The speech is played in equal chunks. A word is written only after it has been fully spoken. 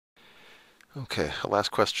Okay, a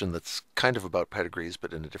last question that's kind of about pedigrees,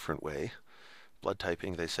 but in a different way. Blood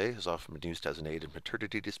typing, they say, has often been used as an aid in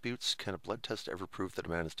paternity disputes. Can a blood test ever prove that a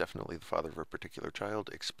man is definitely the father of a particular child?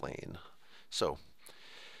 Explain. So,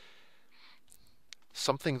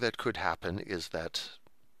 something that could happen is that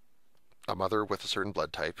a mother with a certain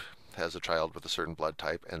blood type has a child with a certain blood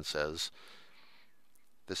type and says,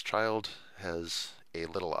 this child has a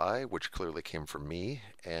little I, which clearly came from me,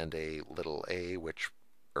 and a little a,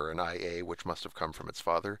 or an IA, which must have come from its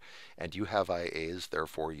father, and you have IAs,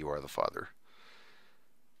 therefore you are the father.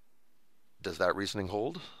 Does that reasoning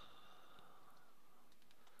hold?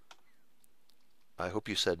 I hope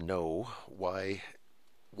you said no. Why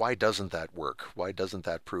doesn't that work? Why doesn't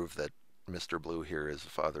that prove that Mr. Blue here is the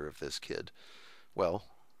father of this kid? Well,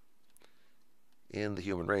 in the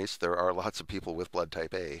human race, there are lots of people with blood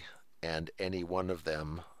type A, and any one of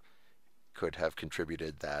them could have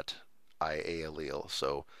contributed that IA allele.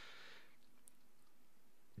 So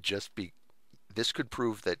just be this could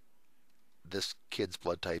prove that this kid's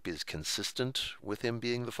blood type is consistent with him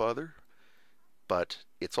being the father, but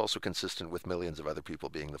it's also consistent with millions of other people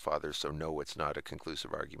being the father, so no, it's not a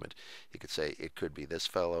conclusive argument. You could say it could be this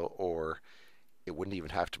fellow, or it wouldn't even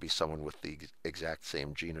have to be someone with the exact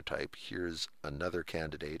same genotype. Here's another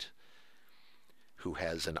candidate who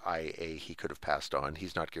has an IA he could have passed on.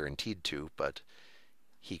 He's not guaranteed to, but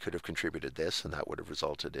he could have contributed this, and that would have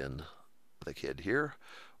resulted in the kid here.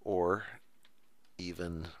 Or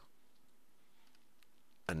even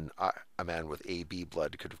a man with AB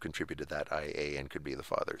blood could have contributed that IA and could be the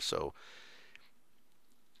father. So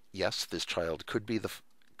yes, this child could be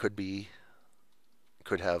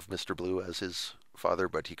could have Mr. Blue as his father,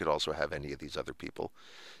 but he could also have any of these other people.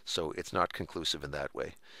 So it's not conclusive in that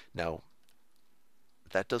way. Now,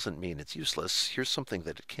 that doesn't mean it's useless. Here's something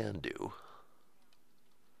that it can do.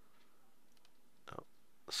 Oh,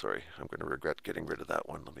 sorry, I'm going to regret getting rid of that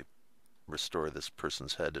one. Let me restore this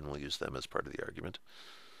person's head and we'll use them as part of the argument.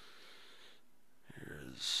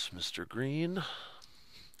 Here's Mr. Green.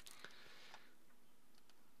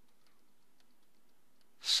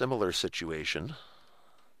 Similar situation.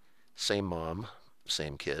 Same mom,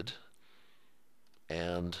 same kid.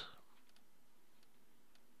 And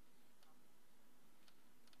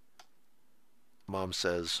mom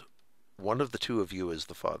says, one of the two of you is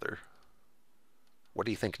the father. What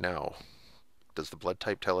do you think now? Does the blood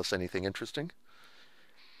type tell us anything interesting?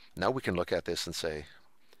 Now we can look at this and say,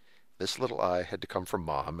 this little I had to come from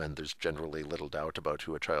mom, and there's generally little doubt about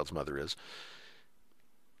who a child's mother is.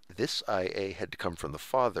 This IA had to come from the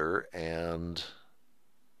father, and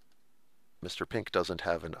Mr. Pink doesn't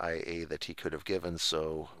have an IA that he could have given,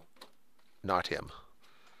 so not him.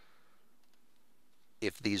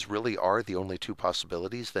 If these really are the only two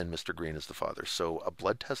possibilities, then Mr. Green is the father. So a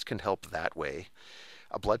blood test can help that way.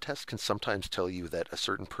 A blood test can sometimes tell you that a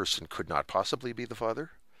certain person could not possibly be the father,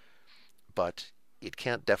 but it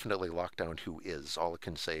can't definitely lock down who is. All it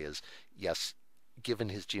can say is, yes, given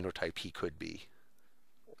his genotype, he could be,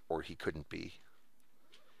 or he couldn't be.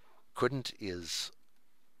 Couldn't is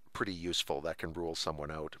pretty useful. That can rule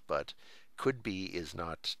someone out, but could be is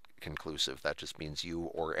not conclusive. That just means you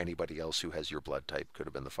or anybody else who has your blood type could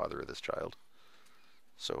have been the father of this child.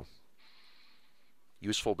 So,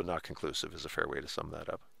 useful but not conclusive is a fair way to sum that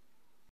up.